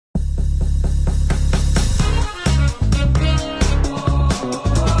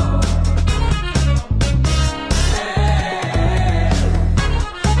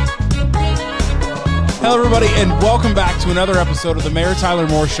Hello, everybody, and welcome back to another episode of the Mayor Tyler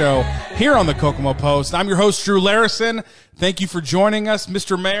Moore Show here on the Kokomo Post. I'm your host, Drew Larison. Thank you for joining us,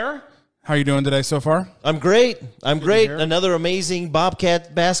 Mr. Mayor. How are you doing today so far? I'm great. Another amazing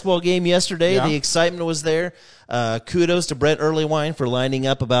Bobcat basketball game yesterday. Yeah. The excitement was there. Kudos to Brett Earlywine for lining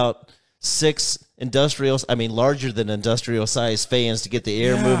up about 6 larger than industrial size fans to get the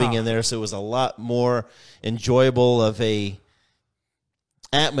air moving in there. So it was a lot more enjoyable of a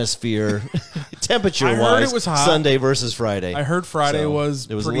atmosphere, temperature-wise, Sunday versus Friday. I heard Friday was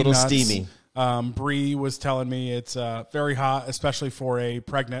a little nuts. Steamy. Bree was telling me it's very hot, especially for a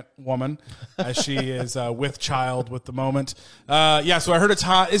pregnant woman, as she is with child with the moment. So I heard it's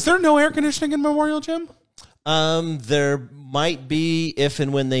hot. Is there no air conditioning in Memorial Gym? There might be if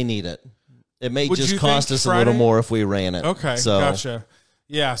and when they need it. It may just cost us a little more if we ran it. Okay, gotcha.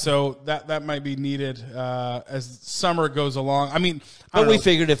 Yeah, so that might be needed as summer goes along. I mean, we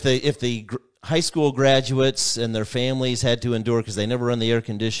figured if the high school graduates and their families had to endure because they never run the air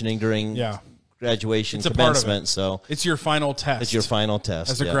conditioning during graduation commencement, so it's your final test. It's your final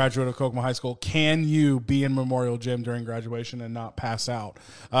test as a graduate of Kokomo High School. Can you be in Memorial Gym during graduation and not pass out?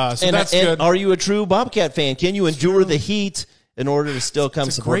 That's good. Are you a true Bobcat fan? Can you endure the heat in order to still come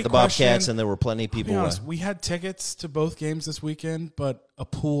support the Bobcats? Question. And there were plenty of people. To be honest, we had tickets to both games this weekend, but a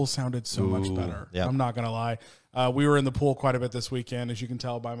pool sounded so much better. Yeah. I'm not going to lie. We were in the pool quite a bit this weekend, as you can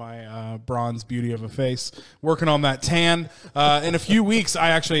tell by my bronze beauty of a face, working on that tan. In a few weeks, I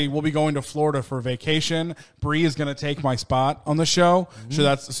actually will be going to Florida for vacation. Bree is going to take my spot on the show.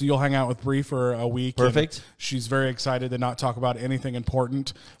 So you'll hang out with Bree for a week. Perfect. She's very excited to not talk about anything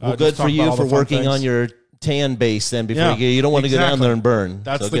important. Well, good for you for working on your tan base then before you don't want to go down there and burn.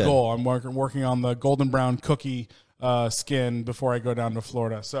 That's the goal. I'm working on the golden brown cookie skin before I go down to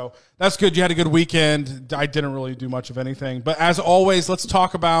Florida. So that's good. You had a good weekend. I didn't really do much of anything. But as always, let's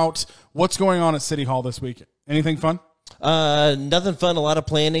talk about what's going on at City Hall this week. Anything fun? Nothing fun. A lot of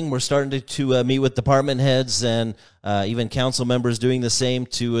planning. We're starting to meet with department heads and even council members doing the same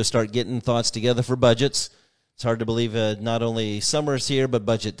to start getting thoughts together for budgets. It's hard to believe not only summer's here, but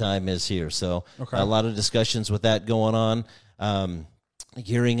budget time is here. So a lot of discussions with that going on.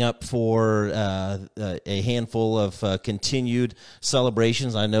 Gearing up for a handful of continued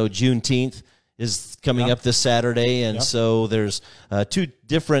celebrations. I know Juneteenth is coming up this Saturday, and so there's 2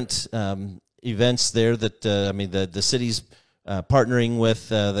 different events there that, the city's partnering with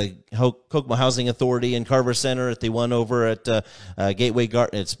the Kokomo Housing Authority and Carver Center at the one over at Gateway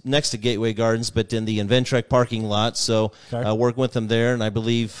Garden. It's next to Gateway Gardens, but in the Inventrek parking lot. So working with them there, and I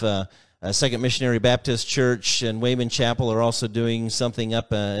believe Second Missionary Baptist Church and Wayman Chapel are also doing something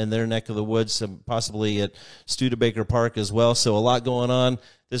up in their neck of the woods, possibly at Studebaker Park as well. So a lot going on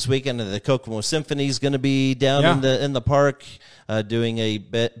this weekend. The Kokomo Symphony is going to be down in the park doing a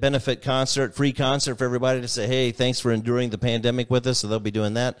benefit concert, free concert for everybody to say, hey, thanks for enduring the pandemic with us. So they'll be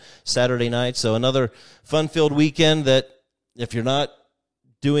doing that Saturday night. So another fun-filled weekend that if you're not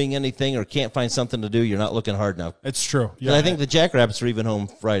doing anything or can't find something to do, you're not looking hard enough. It's true. Yeah, I think the Jackrabbits are even home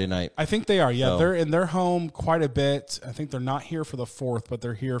Friday night. I think they are. Yeah, so they're home quite a bit. I think they're not here for the 4th, but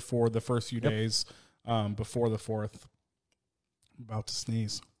they're here for the first few days before the 4th. I'm about to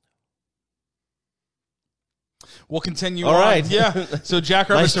sneeze. We'll continue. All right. Yeah. So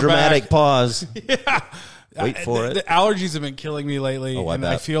Jackrabbits nice are dramatic back. pause. Yeah. Wait for it. The allergies have been killing me lately, and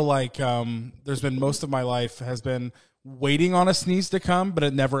I feel like there's been most of my life has been waiting on a sneeze to come, but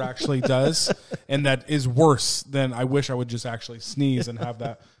it never actually does. And that is worse than I wish I would just actually sneeze and have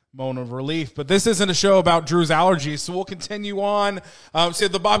that moment of relief. But this isn't a show about Drew's allergies, so we'll continue on. So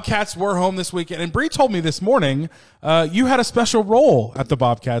the Bobcats were home this weekend, and Bree told me this morning you had a special role at the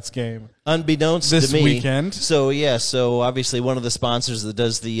Bobcats game. Unbeknownst this to me. Weekend. So obviously one of the sponsors that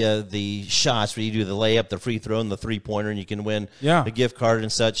does the shots where you do the layup, the free throw, and the 3-pointer, and you can win a gift card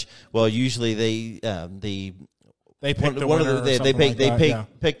and such. Well, usually they pick the winner. They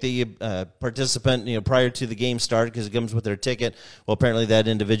pick the participant, prior to the game start because it comes with their ticket. Well, apparently that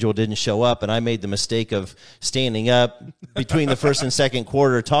individual didn't show up, and I made the mistake of standing up between the first and second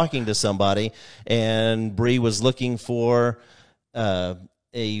quarter talking to somebody, and Bree was looking for a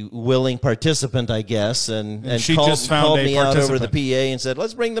willing participant, I guess, and she called, just found called a me out over the PA and said,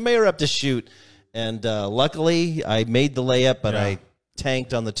 "Let's bring the mayor up to shoot." And luckily, I made the layup, but I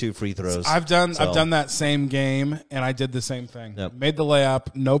tanked on the 2 free throws. I've done that same game, and I did the same thing. Yep. Made the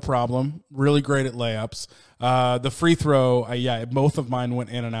layup, no problem. Really great at layups. The free throw, both of mine went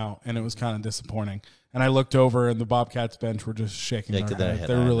in and out, and it was kind of disappointing. And I looked over, and the Bobcats bench were just shaking their head.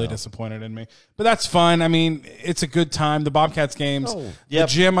 They're really disappointed in me. But that's fun. I mean, it's a good time. The Bobcats games, the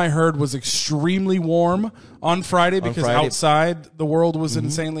gym, I heard, was extremely warm on Friday because outside the world was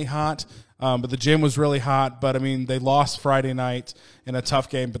insanely hot. But the gym was really hot. But I mean, they lost Friday night in a tough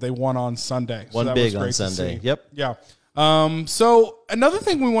game, but they won on Sunday. Won that big was great on Sunday. to see. Yep. Yeah. So another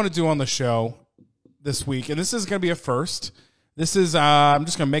thing we want to do on the show this week, and this is going to be a first. This is I'm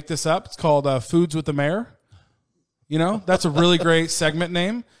just going to make this up. It's called Foods with the Mayor. You know, that's a really great segment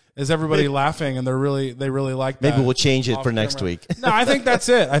name. Is everybody laughing and they really like that? Maybe we'll change it for next week. No, I think that's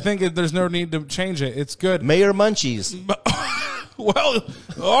it. I think there's no need to change it. It's good. Mayor Munchies. Well,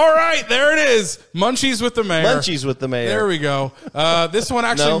 all right, there it is. Munchies with the Mayor. Munchies with the Mayor. There we go. This one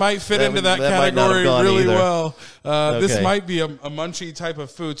actually might fit into that category really well. This might be a munchie type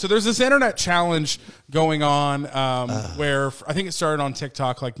of food. So there's this internet challenge going on where I think it started on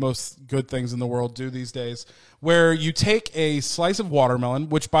TikTok, like most good things in the world do these days, where you take a slice of watermelon,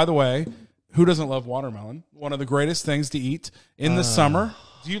 which, by the way, who doesn't love watermelon? One of the greatest things to eat in the summer.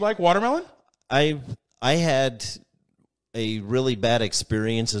 Do you like watermelon? I had a really bad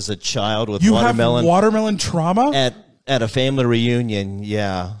experience as a child with You watermelon. have watermelon trauma? At a family reunion,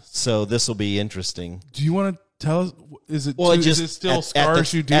 yeah. So this will be interesting. Do you want to tell us? Is it still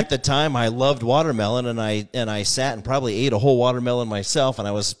scars you deep? At the time, I loved watermelon, and I sat and probably ate a whole watermelon myself, and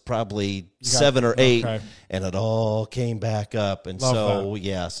I was probably 7 or 8, and it all came back up. And so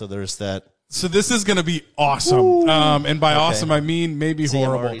there's that. So this is going to be awesome. And by awesome, I mean maybe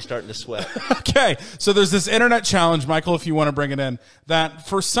horrible. I'm already starting to sweat. Okay, so there's this internet challenge, Michael, if you want to bring it in, that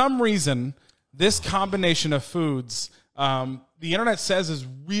for some reason, this combination of foods, the internet says is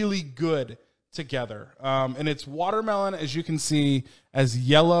really good together. And it's watermelon, as you can see, as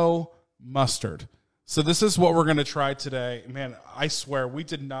yellow mustard. So this is what we're going to try today. Man, I swear, we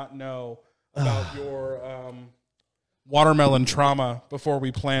did not know about your watermelon trauma before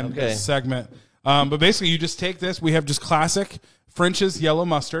we planned this segment. But basically, you just take this. We have just classic French's yellow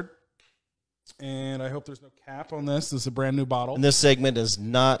mustard. And I hope there's no cap on this. This is a brand new bottle. And this segment is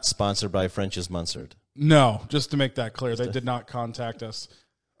not sponsored by French's Mustard. No, just to make that clear. They did not contact us.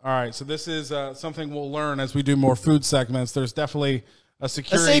 All right, so this is something we'll learn as we do more food segments. There's definitely a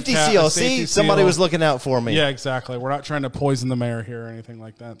security seal. See, somebody was looking out for me. Yeah, exactly. We're not trying to poison the mayor here or anything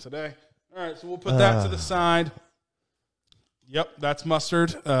like that today. All right, so we'll put that to the side. Yep, that's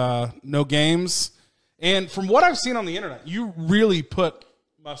mustard. No games. And from what I've seen on the internet, you really put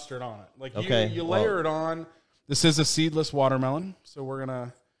mustard on it. Like you layer it on. This is a seedless watermelon, so we're going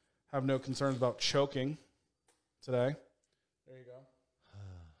to have no concerns about choking today. There you go.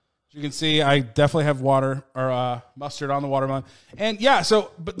 As you can see, I definitely have mustard on the watermelon. And yeah,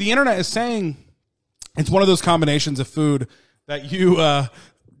 but the internet is saying it's one of those combinations of food that you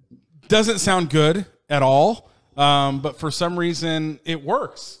doesn't sound good at all, but for some reason it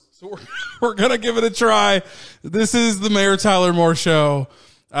works. So we're going to give it a try. This is the Mayor Tyler Moore Show.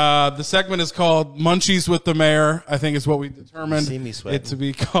 The segment is called Munchies with the Mayor, I think is what we determined it to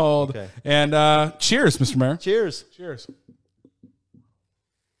be called. Okay. And cheers, Mr. Mayor. Cheers. Cheers.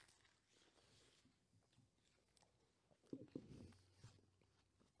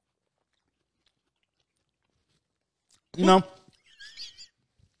 You know,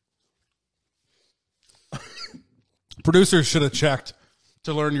 producers should have checked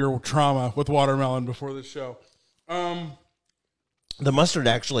to learn your trauma with watermelon before this show. The mustard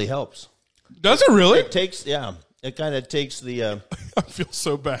actually helps. Does it really? It kind of takes the... I feel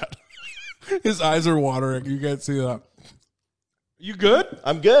so bad. His eyes are watering. You can't see that. You good?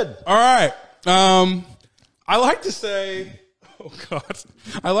 I'm good. All right. I like to say... Oh, God.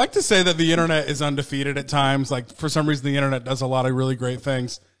 I like to say that the internet is undefeated at times. Like, for some reason, the internet does a lot of really great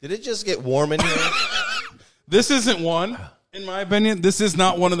things. Did it just get warm in here? This isn't one, in my opinion. This is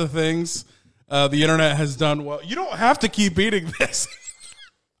not one of the things the internet has done well. You don't have to keep eating this.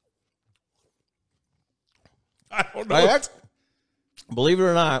 I don't know. Believe it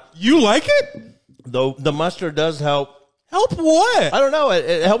or not. You like it? Though the mustard does help. Help what? I don't know.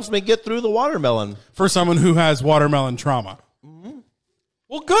 It helps me get through the watermelon. For someone who has watermelon trauma. Mm-hmm.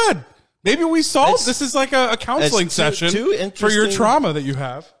 Well, good. Maybe we solved this. Is like a counseling session for your trauma that you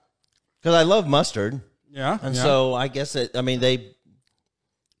have. Because I love mustard. Yeah. And so I guess they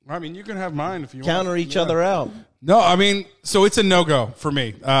you can have mine if you counter each other out. No, so it's a no-go for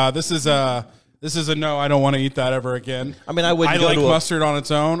me. This is a no. I don't want to eat that ever again. I like mustard on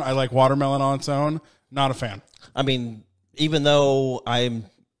its own. I like watermelon on its own. Not a fan. Even though I'm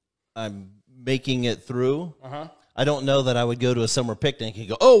making it through, I don't know that I would go to a summer picnic and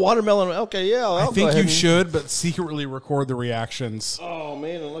go, oh, watermelon. Okay, yeah. I think you should, but secretly record the reactions. Oh,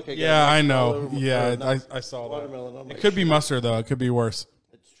 man. Look, I know. Yeah, I saw that. It could be mustard, though. It could be worse.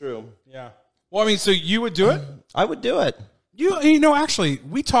 It's true. Yeah. Well, so you would do it? I would do it. Actually,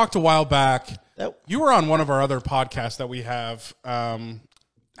 we talked a while back. You were on one of our other podcasts that we have.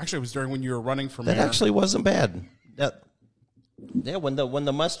 Actually, it was during when you were running for That mayor. actually wasn't bad. Yeah, when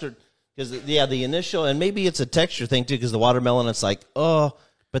the mustard, because the initial, and maybe it's a texture thing too, because the watermelon, it's like, oh,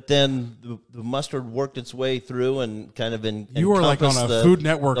 but then the mustard worked its way through and kind of You are like on a Food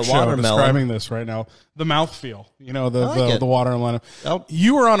Network show describing this right now. The mouthfeel, the watermelon.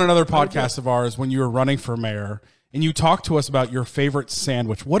 You were on another podcast of ours when you were running for mayor, and you talked to us about your favorite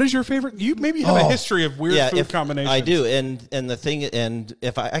sandwich. What is your favorite? You maybe have a history of weird food combinations. I do, and the thing, and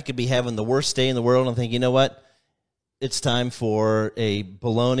if I could be having the worst day in the world and think, you know what? It's time for a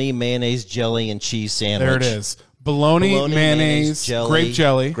bologna, mayonnaise, jelly, and cheese sandwich. There it is. Bologna, mayonnaise, grape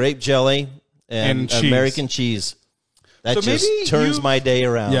jelly, and cheese. American cheese. That just turns my day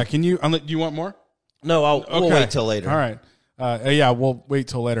around. Yeah, can you? You want more? No, we'll wait till later. All right. We'll wait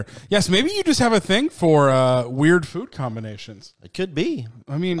till later. Yes, maybe you just have a thing for weird food combinations. It could be.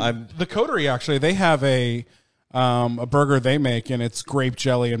 I mean, the Coterie, actually, they have a burger they make, and it's grape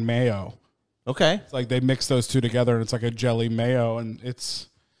jelly and mayo. Okay. It's like they mix those two together, and it's like a jelly mayo, and it's...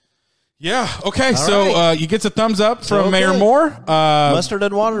 Yeah, okay, so you get a thumbs up from Mayor Moore. Mustard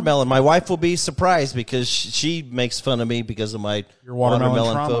and watermelon. My wife will be surprised because she makes fun of me because of my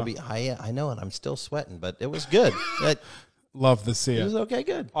watermelon phobia. I know, and I'm still sweating, but it was good. Love to see it. It was okay,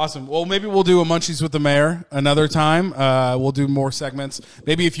 good. Awesome. Well, maybe we'll do a Munchies with the Mayor another time. We'll do more segments.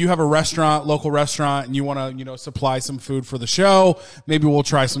 Maybe if you have a local restaurant, and you want to, supply some food for the show, maybe we'll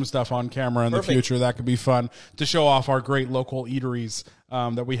try some stuff on camera in the future. That could be fun to show off our great local eateries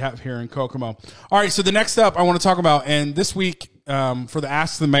that we have here in Kokomo. All right, so the next up I want to talk about, and this week for the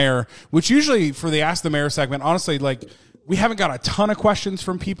Ask the Mayor, which usually for the Ask the Mayor segment, honestly, we haven't got a ton of questions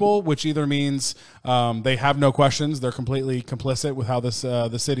from people, which either means they have no questions, they're completely complicit with how this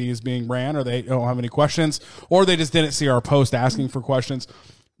the city is being ran, or they don't have any questions, or they just didn't see our post asking for questions.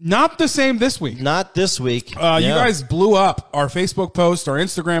 Not the same this week. Not this week. You guys blew up our Facebook post, our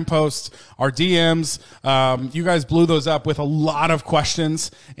Instagram posts, our DMs. You guys blew those up with a lot of questions,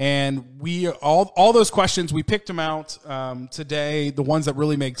 and we all those questions, we picked them out today, the ones that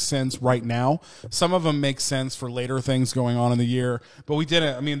really make sense right now. Some of them make sense for later things going on in the year, but we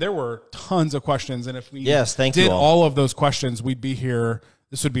didn't. I mean, there were tons of questions, and if we did all of those questions, we'd be here.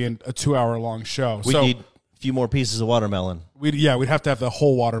 This would be a 2-hour-long show. We need few more pieces of watermelon. We'd have to have the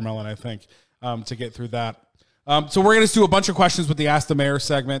whole watermelon, I think, to get through that. So we're going to do a bunch of questions with the Ask the Mayor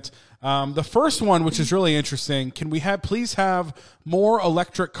segment. The first one, which is really interesting, can we please have more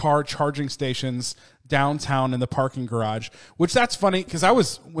electric car charging stations downtown in the parking garage? Which that's funny because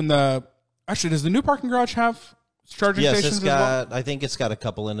does the new parking garage have charging stations as well? I think it's got a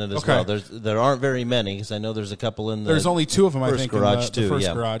couple in it as well. There aren't very many because I know there's a couple in the There's only 2 of them, I think, garage in the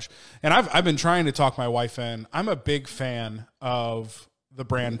first garage. And I've been trying to talk my wife in. I'm a big fan of the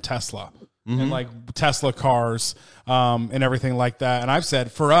brand Tesla and Tesla cars and everything like that. And I've said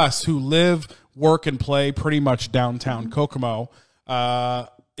for us who live, work, and play pretty much downtown Kokomo,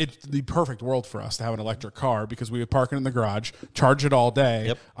 it's the perfect world for us to have an electric car because we would park it in the garage, charge it all day.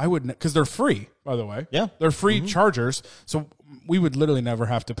 Yep. I wouldn't, because they're free, by the way. Yeah. They're free chargers. So we would literally never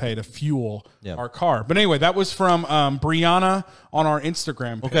have to pay to fuel our car. But anyway, that was from Brianna on our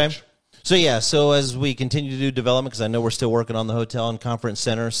Instagram page. Okay. So as we continue to do development, because I know we're still working on the hotel and conference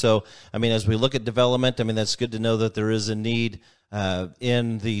center. So, I mean, as we look at development, I mean, that's good to know that there is a need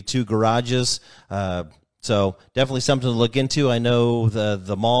in the 2 garages. So definitely something to look into. I know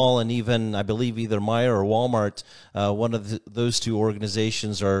the mall and even, I believe, either Meijer or Walmart, one of those 2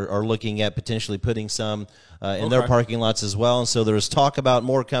 organizations are looking at potentially putting some in their parking lots as well. And so there's talk about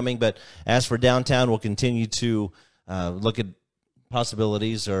more coming. But as for downtown, we'll continue to look at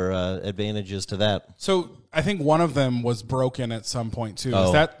possibilities or advantages to that. So I think one of them was broken at some point too.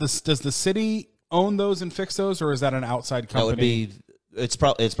 Does the city own those and fix those, or is that an outside company? That would be. It's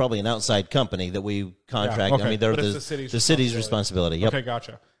probably an outside company that we contract. I mean, they're the city's responsibility. Yep. Okay,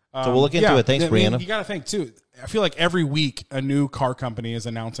 gotcha. So we'll look into it. Thanks, Brianna. You got to think too. I feel like every week a new car company is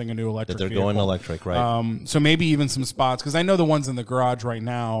announcing a new electric that they're vehicle. going electric, right? So maybe even some spots, because I know the ones in the garage right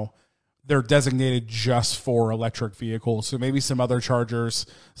now, they're designated just for electric vehicles. So maybe some other chargers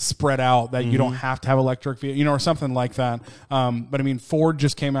spread out that you don't have to have electric vehicle, or something like that. But I mean, Ford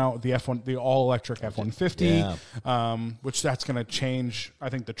just came out with the all electric F-150, which that's going to change, I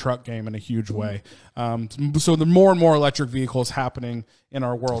think, the truck game in a huge way. So the more and more electric vehicles happening in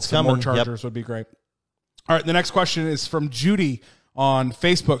our world, so more chargers would be great. All right. The next question is from Judy on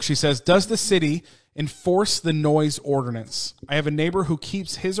Facebook. She says, does the city enforce the noise ordinance? I have a neighbor who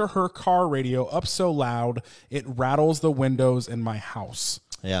keeps his or her car radio up so loud it rattles the windows in my house.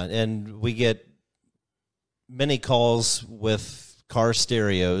 Yeah, and we get many calls with car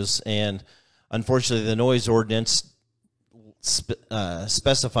stereos, and unfortunately the noise ordinance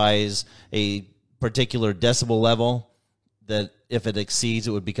specifies a particular decibel level that if it exceeds,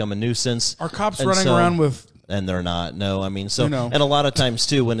 it would become a nuisance. Are cops running around with? And they're not. No, I mean, so, and a lot of times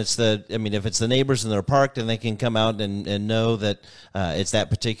too, when it's if it's the neighbors and they're parked and they can come out and know that it's that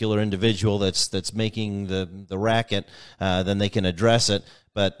particular individual that's making the racket, then they can address it.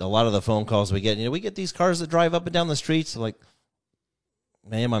 But a lot of the phone calls we get these cars that drive up and down the streets, like,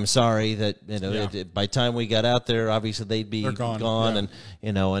 ma'am, I'm sorry that, by the time we got out there, obviously they'd be gone.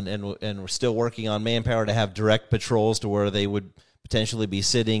 Yeah. And we're still working on manpower to have direct patrols to where they would potentially be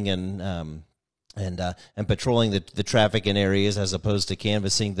sitting and patrolling the traffic in areas as opposed to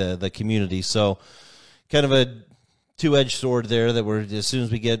canvassing the community. So kind of a two-edged sword there that as soon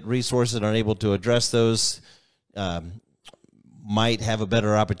as we get resources and are able to address those, might have a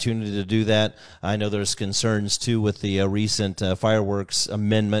better opportunity to do that. I know there's concerns too with the recent fireworks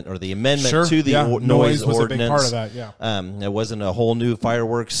amendment or the amendment to the noise was ordinance. A big part of that, yeah. It wasn't a whole new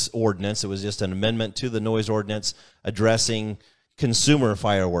fireworks ordinance. It was just an amendment to the noise ordinance addressing consumer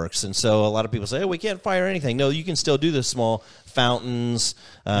fireworks. And so a lot of people say, we can't fire anything. No, you can still do the small fountains,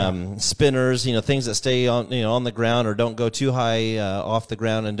 spinners, things that stay on the ground or don't go too high off the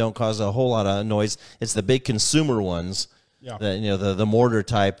ground and don't cause a whole lot of noise. It's the big consumer ones, the mortar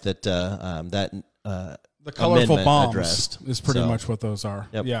type that the colorful bombs addressed. Is pretty much what those are.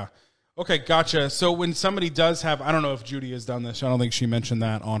 Yep. Yeah. Okay, gotcha. So when somebody does have, I don't know if Judy has done this. I don't think she mentioned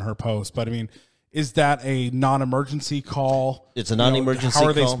that on her post, but I mean, is that a non-emergency call? It's a non-emergency call. call. How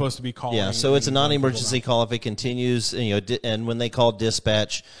are they supposed to be calling? Yeah, so it's a non-emergency call if it continues, and when they call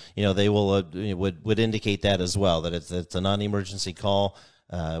dispatch, they will would indicate that as well, that it's a non-emergency call.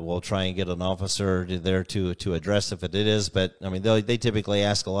 We'll try and get an officer there to address if it is, but I mean they typically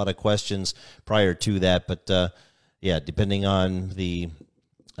ask a lot of questions prior to that, but depending on the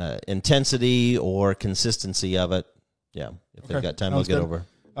intensity or consistency of it, if they've got time, they'll get over.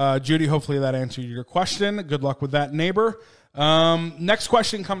 Judy, hopefully that answered your question. Good luck with that, neighbor. Next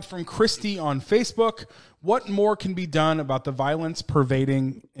question comes from Christy on Facebook. What more can be done about the violence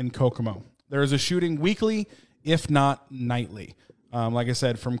pervading in Kokomo? There is a shooting weekly, if not nightly. Like I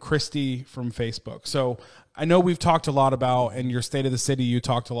said, from Christy from Facebook. So I know we've talked a lot about, in your State of the City, you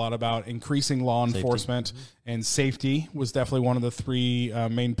talked a lot about increasing law enforcement, and safety was definitely one of the three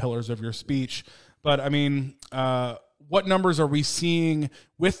main pillars of your speech. But I mean, what numbers are we seeing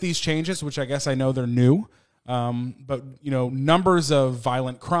with these changes, which I guess I know they're new, but, numbers of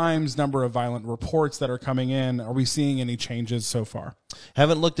violent crimes, number of violent reports that are coming in, are we seeing any changes so far?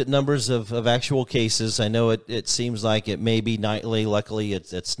 Haven't looked at numbers of actual cases. I know it seems like it may be nightly. Luckily,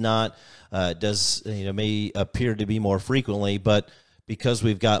 it's not. It does, may appear to be more frequently, but because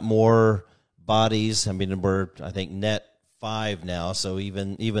we've got more bodies, I mean, I think net 5 now, so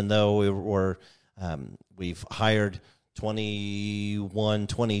even though we've hired 21,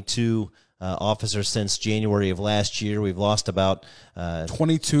 22 officers since January of last year. We've lost about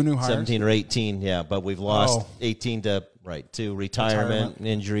 22 new hires, 17 or 18, but we've lost 18 to retirement,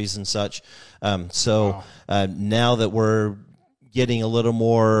 injuries, and such. Now that we're getting a little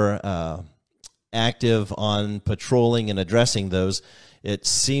more active on patrolling and addressing those, it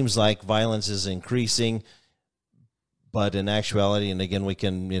seems like violence is increasing. But in actuality, and again, we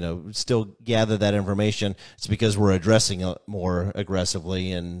can still gather that information. It's because we're addressing it more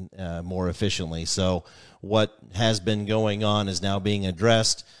aggressively and more efficiently. So what has been going on is now being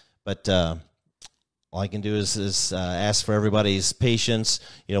addressed. But all I can do is ask for everybody's patience.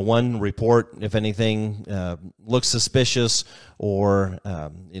 One, report if anything looks suspicious, or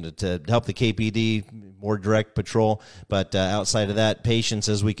to help the KPD more direct patrol. But outside of that, patience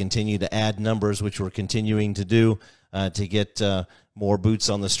as we continue to add numbers, which we're continuing to do. To get more boots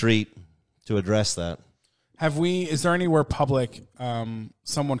on the street to address that. Is there anywhere public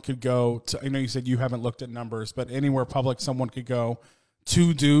someone could go to? I know you said you haven't looked at numbers, but anywhere public someone could go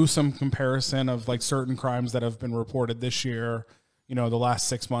to do some comparison of like certain crimes that have been reported this year, the last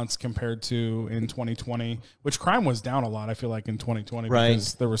 6 months compared to in 2020, which crime was down a lot, I feel like, in 2020,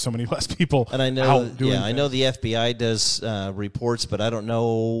 because there were so many less people and I know, out doing things. I know the FBI does reports, but I don't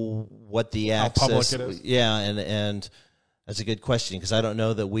know what the access, how public it is. Yeah, and that's a good question, because I don't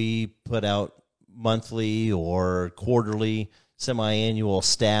know that we put out monthly or quarterly, semi-annual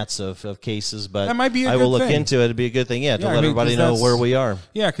stats of cases, but that might be I will look into it. It'd be a good thing, to let everybody know where we are.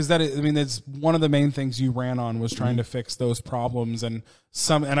 Yeah, because it's one of the main things you ran on was trying to fix those problems, and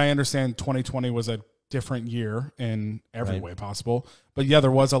I understand 2020 was a different year in every way possible. But yeah, there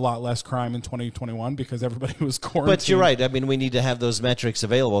was a lot less crime in 2021 because everybody was quarantined. But you're right. I mean, we need to have those metrics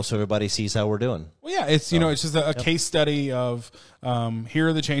available so everybody sees how we're doing. Well, yeah, it's it's just a case study of here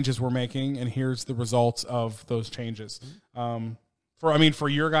are the changes we're making, and here's the results of those changes. For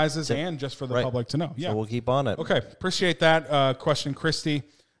your guys' and just for the public to know. Yeah, so we'll keep on it. Okay, appreciate that question, Christy.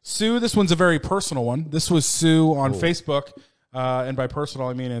 Sue, this one's a very personal one. This was Sue on Facebook. And by personal,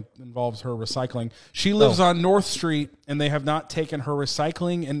 I mean it involves her recycling. She lives on North Street, and they have not taken her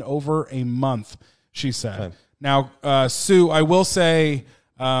recycling in over a month, she said. Okay. Now, Sue, I will say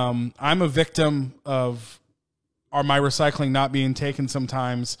I'm a victim of my recycling not being taken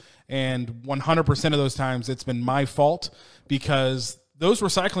sometimes, and 100% of those times it's been my fault because those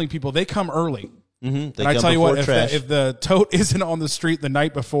recycling people, they come early. And I tell you what, if the tote isn't on the street the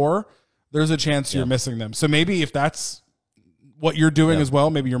night before, there's a chance you're missing them. So maybe if that's what you're doing as well,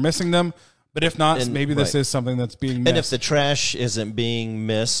 maybe you're missing them, but if not, maybe this is something that's being missed. And if the trash isn't being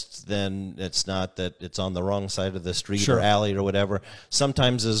missed, then it's not that it's on the wrong side of the street or alley or whatever.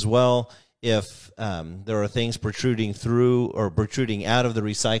 Sometimes as well, if there are things protruding through or protruding out of the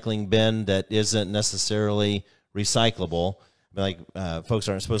recycling bin that isn't necessarily recyclable, like folks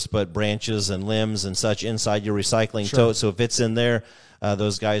aren't supposed to put branches and limbs and such inside your recycling tote. So if it's in there,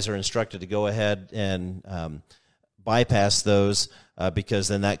 those guys are instructed to go ahead and bypass those because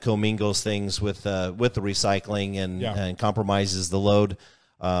then that commingles things with the recycling and compromises the load.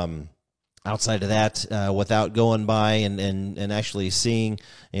 Outside of that, without going by and actually seeing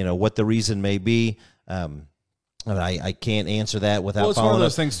what the reason may be, I can't answer that without. Well, it's one of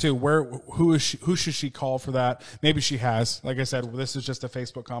those things too. Who should she call for that? Maybe she has. Like I said, this is just a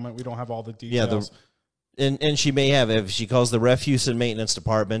Facebook comment. We don't have all the details. And she may have, if she calls the refuse and maintenance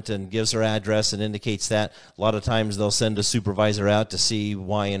department and gives her address and indicates that, a lot of times they'll send a supervisor out to see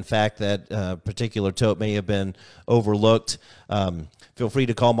why, in fact, that particular tote may have been overlooked. Feel free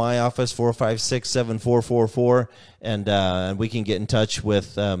to call my office, 456-7444, and we can get in touch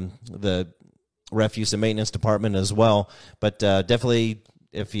with the refuse and maintenance department as well. But definitely,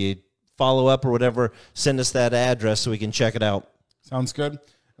 if you follow up or whatever, send us that address so we can check it out. Sounds good.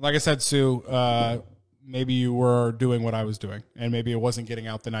 Like I said, Sue, maybe you were doing what I was doing, and maybe it wasn't getting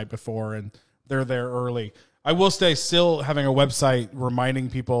out the night before, and they're there early. I will say still having a website reminding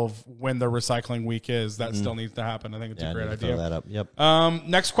people of when the recycling week is, that still needs to happen. I think it's a great idea. Fill that up. Yep.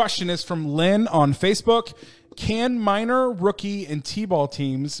 Next question is from Lynn on Facebook. Can minor, rookie, and T-ball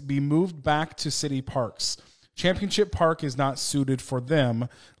teams be moved back to city parks? Championship Park is not suited for them.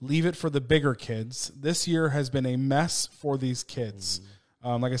 Leave it for the bigger kids. This year has been a mess for these kids.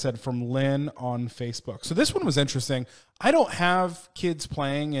 Like I said, from Lynn on Facebook. So this one was interesting. I don't have kids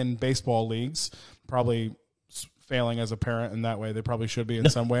playing in baseball leagues. Probably failing as a parent in that way. They probably should be in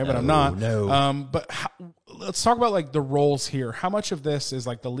some way, but I'm not. But let's talk about like the roles here. How much of this is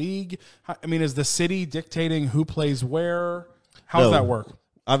like the league? Is the city dictating who plays where? How does that work?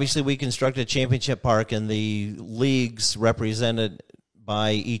 Obviously, we constructed Championship Park, and the leagues represented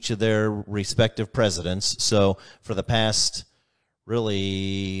by each of their respective presidents. So for the past,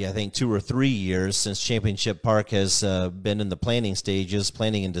 really, I think 2 or 3 years since Championship Park has been in the planning stages,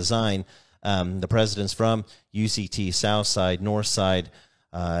 planning and design, the presidents from UCT, Southside, Northside,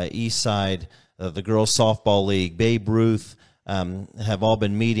 Eastside, the Girls Softball League, Babe Ruth, have all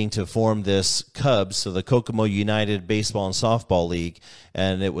been meeting to form this Cubs, so the Kokomo United Baseball and Softball League,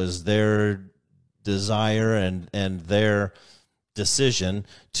 and it was their desire and their decision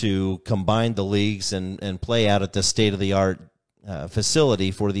to combine the leagues and play out at the state-of-the-art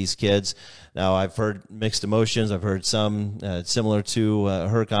facility for these kids. Now, I've heard mixed emotions. I've heard some similar to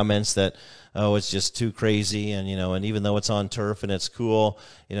her comments that, oh, it's just too crazy, and and even though it's on turf and it's cool,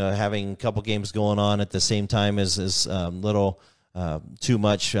 having a couple games going on at the same time is little too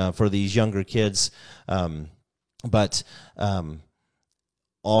much for these younger kids. But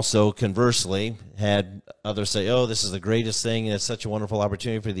also, conversely, had others say, oh, this is the greatest thing, and it's such a wonderful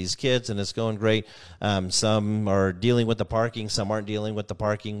opportunity for these kids, and it's going great. Some are dealing with the parking, some aren't dealing with the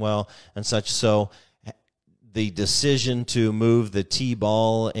parking well, and such. So the decision to move the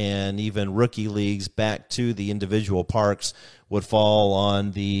T-ball and even rookie leagues back to the individual parks would fall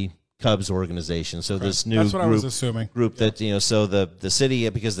on the Cubs organization. So this new That's what I was assuming. Group that, so the city,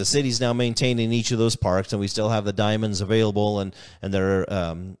 because the city's now maintaining each of those parks, and we still have the diamonds available, and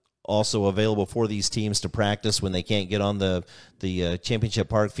they're also available for these teams to practice when they can't get on the championship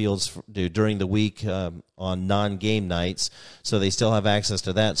park fields during the week on non-game nights. So they still have access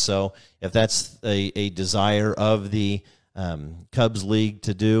to that. So if that's a desire of the Cubs League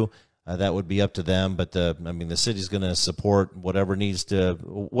to do, that would be up to them, but the city's going to support whatever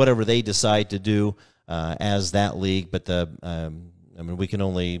they decide to do as that league, but I mean, we can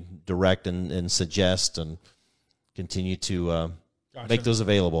only direct and suggest and continue to make those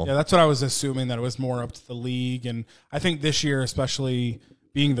available. Yeah, that's what I was assuming, that it was more up to the league. And I think this year, especially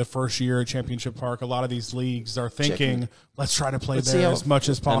being the first year at Championship Park, a lot of these leagues are thinking, let's try to play there as much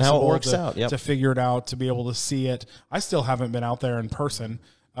as possible, and how it works out. To figure it out, to be able to see it. I still haven't been out there in person.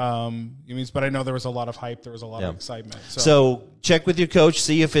 But I know there was a lot of hype. There was a lot of excitement. So check with your coach,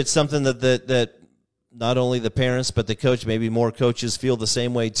 see if it's something that not only the parents but the coach, maybe more coaches feel the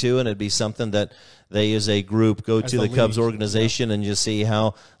same way too, and it'd be something that they as a group go to the Cubs organization and just see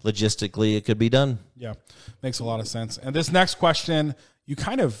how logistically it could be done. Yeah, makes a lot of sense. And this next question, you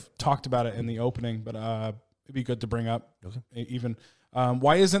kind of talked about it in the opening, but it'd be good to bring up even.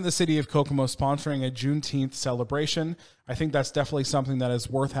 Why isn't the city of Kokomo sponsoring a Juneteenth celebration? I think that's definitely something that is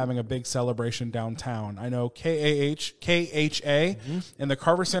worth having a big celebration downtown. I know KHA and the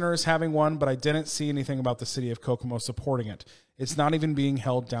Carver Center is having one, but I didn't see anything about the city of Kokomo supporting it. It's not even being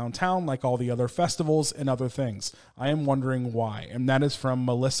held downtown like all the other festivals and other things. I am wondering why. And that is from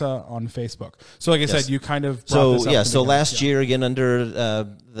Melissa on Facebook. So like I said, you kind of brought this up. So last year, again, under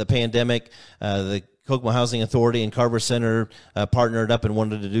the pandemic, the Kokomo Housing Authority and Carver Center partnered up and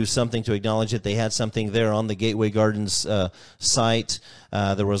wanted to do something to acknowledge that they had something there on the Gateway Gardens site.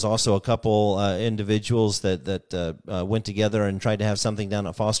 There was also a couple individuals that went together and tried to have something down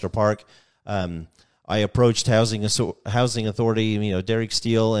at Foster Park. I approached Housing Authority, Derek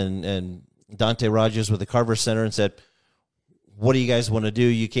Steele and Dante Rogers with the Carver Center and said, what do you guys want to do?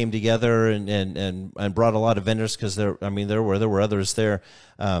 You came together and brought a lot of vendors because there were others there.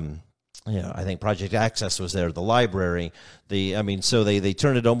 I think Project Access was there, the library. So they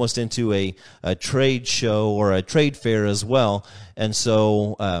turned it almost into a trade show or a trade fair as well. And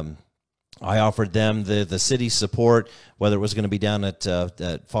so I offered them the city support, whether it was going to be down at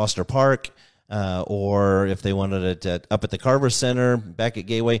Foster Park or if they wanted it up at the Carver Center, back at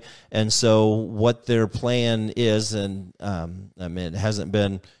Gateway. And so what their plan is, and it hasn't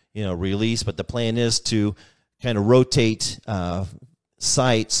been released, but the plan is to kind of rotate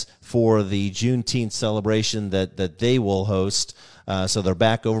sites for the Juneteenth celebration that they will host. So they're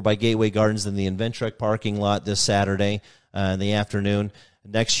back over by Gateway Gardens in the Inventrek parking lot this Saturday in the afternoon.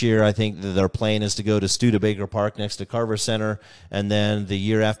 Next year, I think their plan is to go to Studebaker Park next to Carver Center, and then the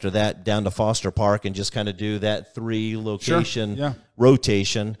year after that down to Foster Park and just kind of do that 3-location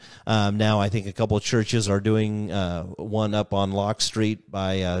rotation. Now, I think a couple of churches are doing one up on Locke Street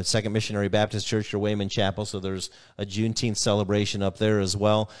by Second Missionary Baptist Church or Wayman Chapel, so there's a Juneteenth celebration up there as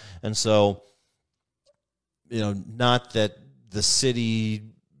well. And so, not that the city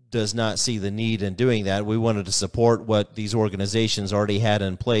does not see the need in doing that. We wanted to support what these organizations already had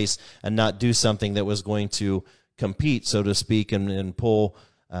in place and not do something that was going to compete, so to speak, and pull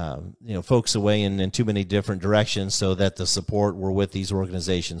folks away in too many different directions so that the support were with these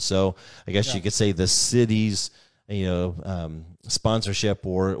organizations. So I guess you could say the city's sponsorship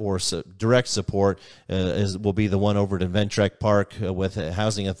or direct support will be the one over at Inventrek Park with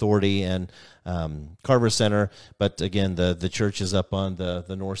Housing Authority and Carver Center. But again, the church is up on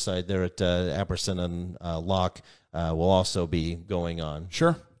the north side there at Apperson and Locke will also be going on.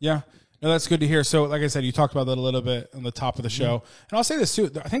 Sure. Yeah. No, that's good to hear. So like I said, you talked about that a little bit on the top of the show. And I'll say this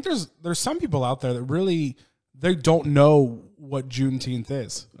too. I think there's some people out there that really, they don't know what Juneteenth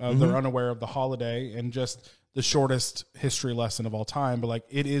is. They're unaware of the holiday and just the shortest history lesson of all time. But like,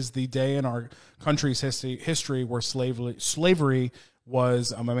 it is the day in our country's history where slavery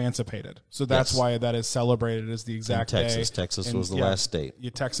was emancipated. So that's why that is celebrated as the exact day. Texas was the last state.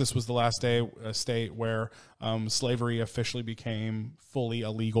 Texas was the last state where slavery officially became fully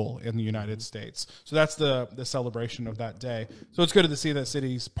illegal in the United States. So that's the celebration of that day. So it's good to see that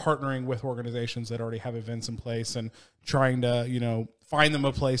cities partnering with organizations that already have events in place and trying to, find them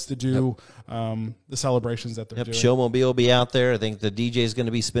a place to do the celebrations that they're doing. Showmobile will be out there. I think the DJ is going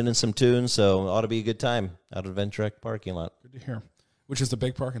to be spinning some tunes, so it ought to be a good time out of Inventrek parking lot. Good to hear. Which is a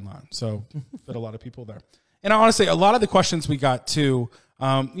big parking lot, so fit a lot of people there. And honestly, a lot of the questions we got too,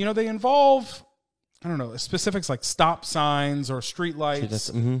 they involve, specifics like stop signs or street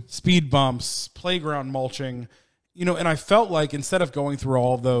lights, speed bumps, playground mulching, and I felt like instead of going through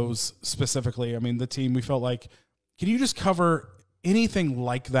all of those specifically, the team, we felt like, can you just cover anything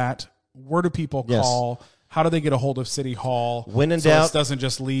like that? Where do people call? How do they get a hold of City Hall? When in doubt, it doesn't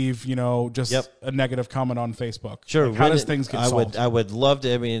just leave, a negative comment on Facebook. Sure. Like, how does things get solved? I would love to.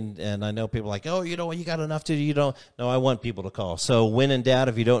 And I know people are like, oh, you got enough to do. You don't. No, I want people to call. So when in doubt,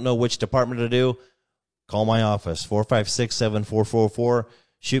 if you don't know which department to do, call my office, 456-7444.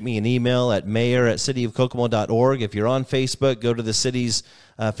 shoot me an email at mayor@cityofkokomo.org. If you're on Facebook, go to the city's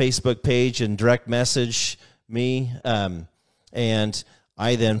Facebook page and direct message me. And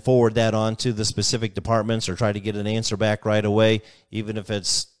I then forward that on to the specific departments or try to get an answer back right away, even if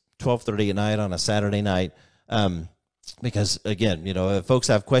it's 12:30 at night on a Saturday night. Because, again, if folks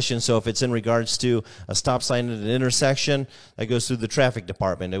have questions, so if it's in regards to a stop sign at an intersection, that goes through the traffic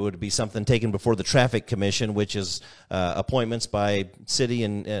department. It would be something taken before the traffic commission, which is appointments by city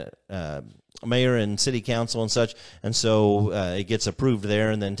and mayor and city council and such. And so it gets approved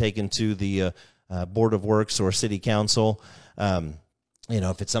there and then taken to the Board of Works or city council.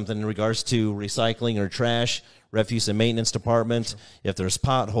 If it's something in regards to recycling or trash, refuse and maintenance department, sure. If there's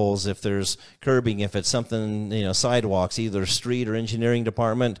potholes, if there's curbing, if it's something, sidewalks, either street or engineering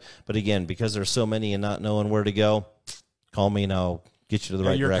department. But again, because there's so many and not knowing where to go, call me and I'll get you to the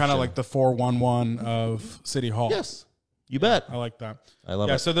right direction. You're kind of like the 411 of City Hall. Yes, you bet. I like that. I love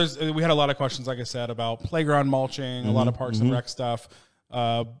it. So we had a lot of questions, like I said, about playground mulching, a lot of Parks and Rec stuff,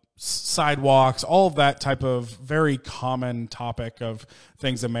 sidewalks, all of that type of very common topic of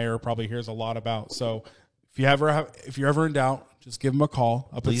things the mayor probably hears a lot about. So if you're ever in doubt, just give them a call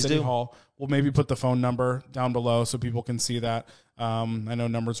up at City Hall. We'll maybe put the phone number down below so people can see that. I know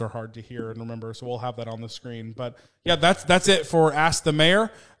numbers are hard to hear and remember, so we'll have that on the screen. But yeah, that's it for Ask the Mayor.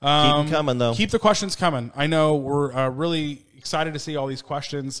 Keep them coming, though. Keep the questions coming. I know we're really excited to see all these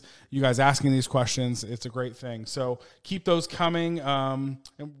questions. You guys asking these questions, it's a great thing. So keep those coming. And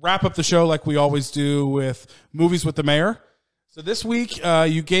wrap up the show like we always do with Movies with the Mayor. So this week,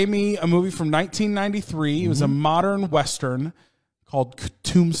 you gave me a movie from 1993. It was a modern Western called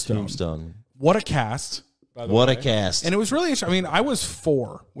Tombstone. What a cast. What a cast. And it was really interesting. I mean, I was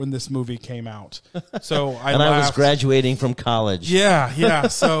 4 when this movie came out. So I was graduating from college. Yeah.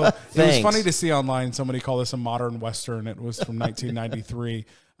 So it was funny to see online somebody call this a modern Western. It was from 1993.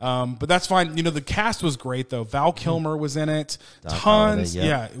 But that's fine. The cast was great, though. Val Kilmer was in it. Tons.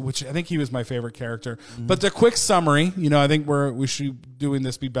 Holiday, which I think he was my favorite character. But the quick summary, I think we should doing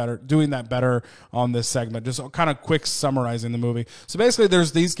that better on this segment. Just kind of quick summarizing the movie. So basically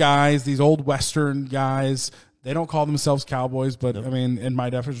there's these guys, these old Western guys. They don't call themselves cowboys, but I mean, in my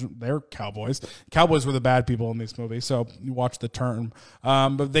definition, they're cowboys. Cowboys were the bad people in this movie, so you watch the term.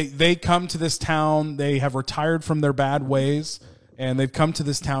 But they come to this town. They have retired from their bad ways. And they've come to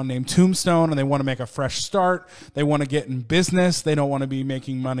this town named Tombstone, and they want to make a fresh start. They want to get in business. They don't want to be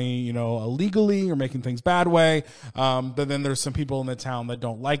making money, illegally or making things bad way. But then there's some people in the town that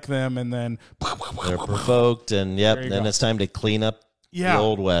don't like them, and then they're provoked, and then it's time to clean up the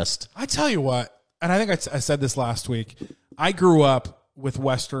Old West. I tell you what, and I think I said this last week. I grew up with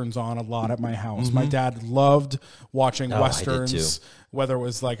Westerns on a lot at my house. My dad loved watching Westerns, whether it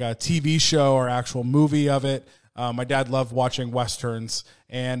was like a TV show or actual movie of it. My dad loved watching Westerns,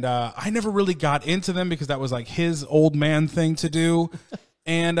 and I never really got into them because that was like his old man thing to do.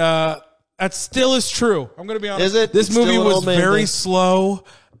 And that still is true. I'm going to be honest. Is it? This movie was very slow.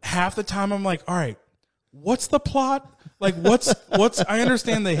 Half the time I'm like, all right, what's the plot? Like, what's I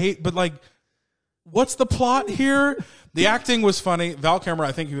understand the hate, but like, what's the plot here? The acting was funny. Val Kilmer,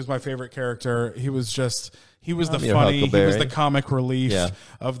 I think he was my favorite character. He was the funny, he was the comic relief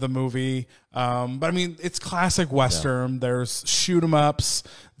of the movie. But I mean, it's classic Western. There's shoot 'em ups.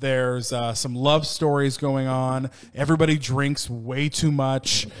 There's some love stories going on. Everybody drinks way too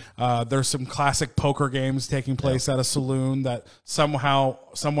much. There's some classic poker games taking place at a saloon that somehow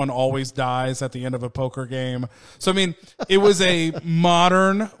someone always dies at the end of a poker game. So I mean, it was a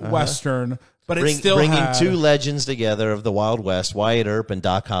modern Western. But it's still bringing two legends together of the Wild West, Wyatt Earp and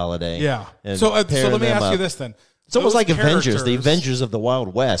Doc Holliday. Yeah. So let me ask you this then. It's almost like Avengers, the Avengers of the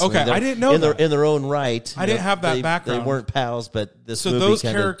Wild West. Okay, I didn't know that. In their own right. I didn't have that background. They weren't pals, but this movie those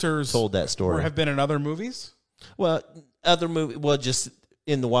characters told that story. Have been in other movies? Well, just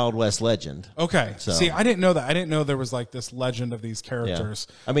in the Wild West legend. Okay. So. See, I didn't know that. I didn't know there was like this legend of these characters.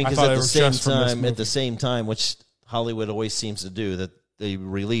 Yeah. I mean, because at the same time, which Hollywood always seems to do, that they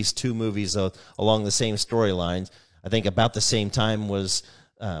released 2 movies along the same storylines. I think about the same time was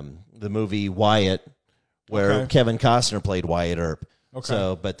the movie Wyatt, where Kevin Costner played Wyatt Earp. Okay.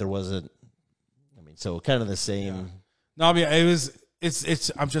 So, but there wasn't. I mean, so kind of the same. Yeah. No, I mean it was. It's.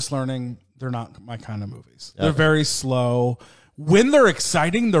 I'm just learning. They're not my kind of movies. Okay. They're very slow. When they're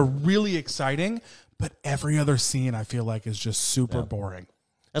exciting, they're really exciting. But every other scene, I feel like, is just super boring.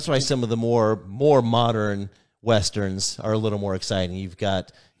 That's why some of the more modern Westerns are a little more exciting. You've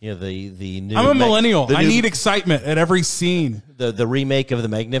got the new. I'm a millennial. I need excitement at every scene. The remake of the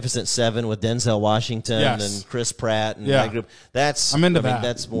Magnificent Seven with Denzel Washington and Chris Pratt and that group. I'm into that.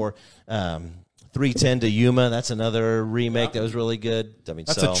 That's more 310 to Yuma. That's another remake that was really good. I mean,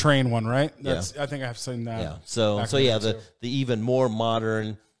 that's a train one, right? That's, I think I've seen that. Yeah. So yeah, the even more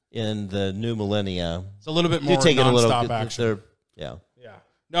modern in the new millennia. It's a little bit more nonstop action. Yeah.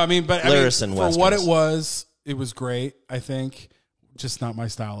 No, I mean, but for what it was great. I think just not my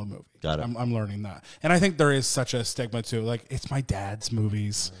style of movie. Got it. I'm learning that, and I think there is such a stigma too. Like, it's my dad's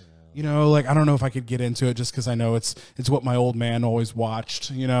movies. You know, like, I don't know if I could get into it just because I know it's what my old man always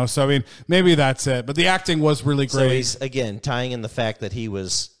watched, you know. So, I mean, maybe that's it. But the acting was really great. So he's, again, tying in the fact that he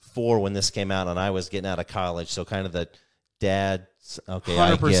was 4 when this came out and I was getting out of college. So kind of the dad, okay,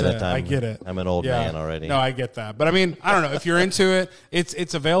 100%, I get it. I'm an old man already. No, I get that. But, I mean, I don't know. If you're into it,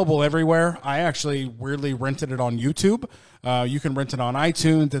 it's available everywhere. I actually weirdly rented it on YouTube. You can rent it on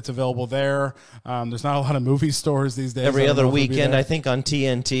iTunes. It's available there. There's not a lot of movie stores these days. Every other weekend, I think, on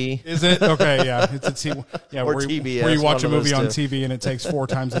TNT. Is it? Okay, yeah. It's a or TBS, where you watch a movie on TV and it takes 4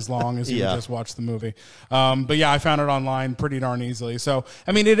 times as long as you just watch the movie. But yeah, I found it online pretty darn easily. So,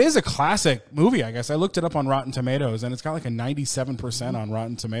 I mean, it is a classic movie, I guess. I looked it up on Rotten Tomatoes, and it's got like a 97% on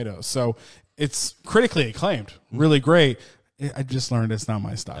Rotten Tomatoes. So it's critically acclaimed. Really great. I just learned it's not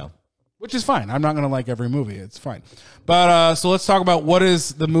my style. No. Which is fine. I'm not going to like every movie. It's fine. But so let's talk about what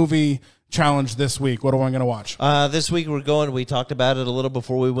is the movie challenge this week. What am I going to watch? This week we talked about it a little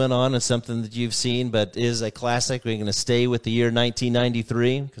before we went on. It's something that you've seen, but is a classic. We're going to stay with the year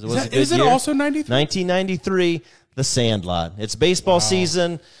 1993 because it was a good year. Is it also 93? 1993, The Sandlot. It's baseball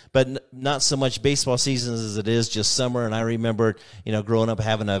season, but not so much baseball season as it is just summer. And I remember, growing up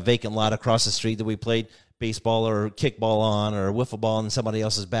having a vacant lot across the street that we played baseball or kickball on or wiffle ball in somebody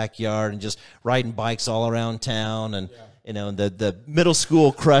else's backyard and just riding bikes all around town and the middle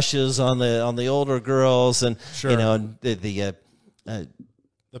school crushes on the older girls and and the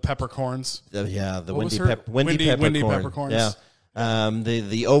peppercorns. The windy peppercorns. Yeah.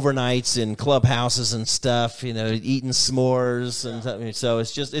 The overnights in clubhouses and stuff, eating s'mores and so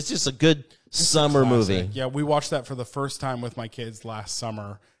it's just a good summer movie. Yeah, we watched that for the first time with my kids last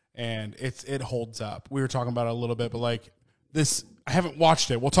summer. And it holds up. We were talking about it a little bit, but like this, I haven't watched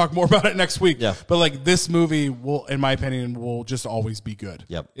it. We'll talk more about it next week. Yeah. But like this movie will, in my opinion, will just always be good.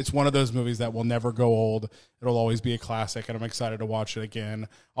 Yep. It's one of those movies that will never go old. It'll always be a classic, and I'm excited to watch it again.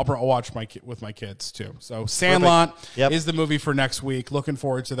 I'll watch with my kids too. So Sandlot is the movie for next week. Looking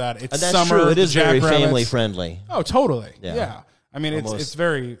forward to that. It's that's summer. True. It is very family friendly. Oh, totally. Yeah. I mean, it's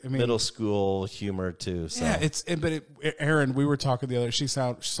very middle school humor too. So. Yeah, Aaron, we were talking the other. She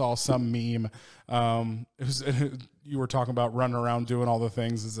saw some meme. You were talking about running around doing all the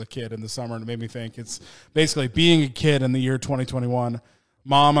things as a kid in the summer, and it made me think it's basically being a kid in the year 2021.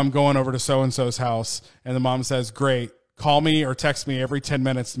 Mom, I'm going over to so and so's house, and the mom says, "Great, call me or text me every 10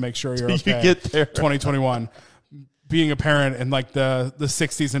 minutes to make sure you're okay." You get there. 2021. Being a parent in like the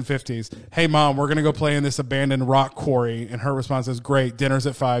 60s and 50s. Hey, Mom, we're going to go play in this abandoned rock quarry. And her response is, great, dinner's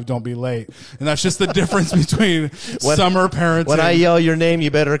at 5, don't be late. And that's just the difference between summer parenting. When I yell your name,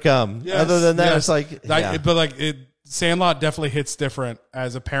 you better come. Yes, other than that, it's like... Sandlot definitely hits different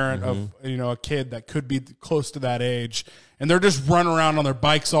as a parent of a kid that could be close to that age. And they're just running around on their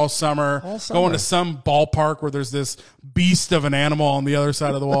bikes all summer, going to some ballpark where there's this beast of an animal on the other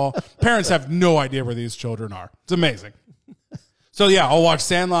side of the wall. Parents have no idea where these children are. It's amazing. So, yeah, I'll watch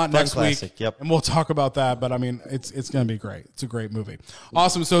Sandlot next week, and we'll talk about that. But, I mean, it's going to be great. It's a great movie.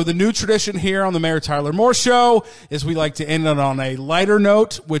 Awesome. So the new tradition here on the Mayor Tyler Moore Show is we like to end it on a lighter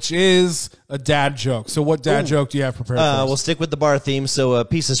note, which is a dad joke. So what dad joke do you have prepared for us? We'll stick with the bar theme. So a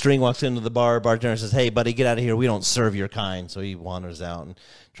piece of string walks into the bar. Bartender says, hey, buddy, get out of here. We don't serve your kind. So he wanders out and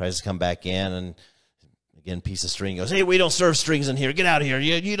tries to come back in. And, again, piece of string goes, hey, we don't serve strings in here. Get out of here.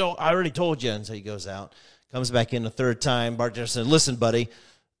 You don't. I already told you. And so he goes out. Comes back in a third time. Bartender said, listen, buddy,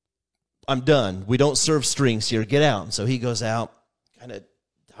 I'm done. We don't serve strings here. Get out. And so he goes out, kind of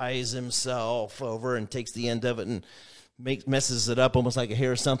ties himself over and takes the end of it and messes it up almost like a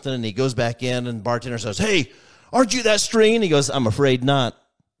hair or something. And he goes back in, and bartender says, hey, aren't you that string? And he goes, I'm afraid not.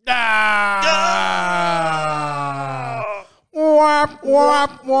 Wop,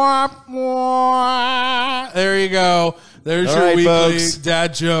 wop, wop, wop. There you go. There's your weekly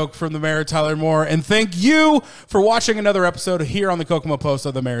dad joke from the Mayor Tyler Moore. And thank you for watching another episode here on the Kokomo Post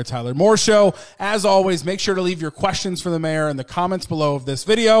of the Mayor Tyler Moore Show. As always, make sure to leave your questions for the mayor in the comments below of this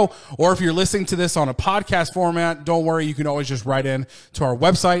video. Or if you're listening to this on a podcast format, don't worry. You can always just write in to our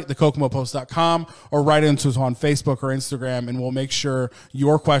website, thekokomopost.com, or write into us on Facebook or Instagram, and we'll make sure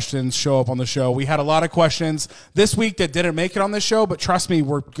your questions show up on the show. We had a lot of questions this week that didn't make it on this show, but trust me,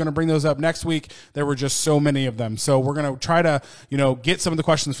 we're going to bring those up next week. There were just so many of them. So we're going to try to, get some of the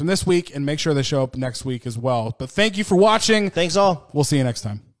questions from this week and make sure they show up next week as well. But thank you for watching. Thanks all. We'll see you next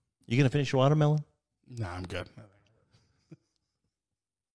time. You going to finish your watermelon? No, I'm good.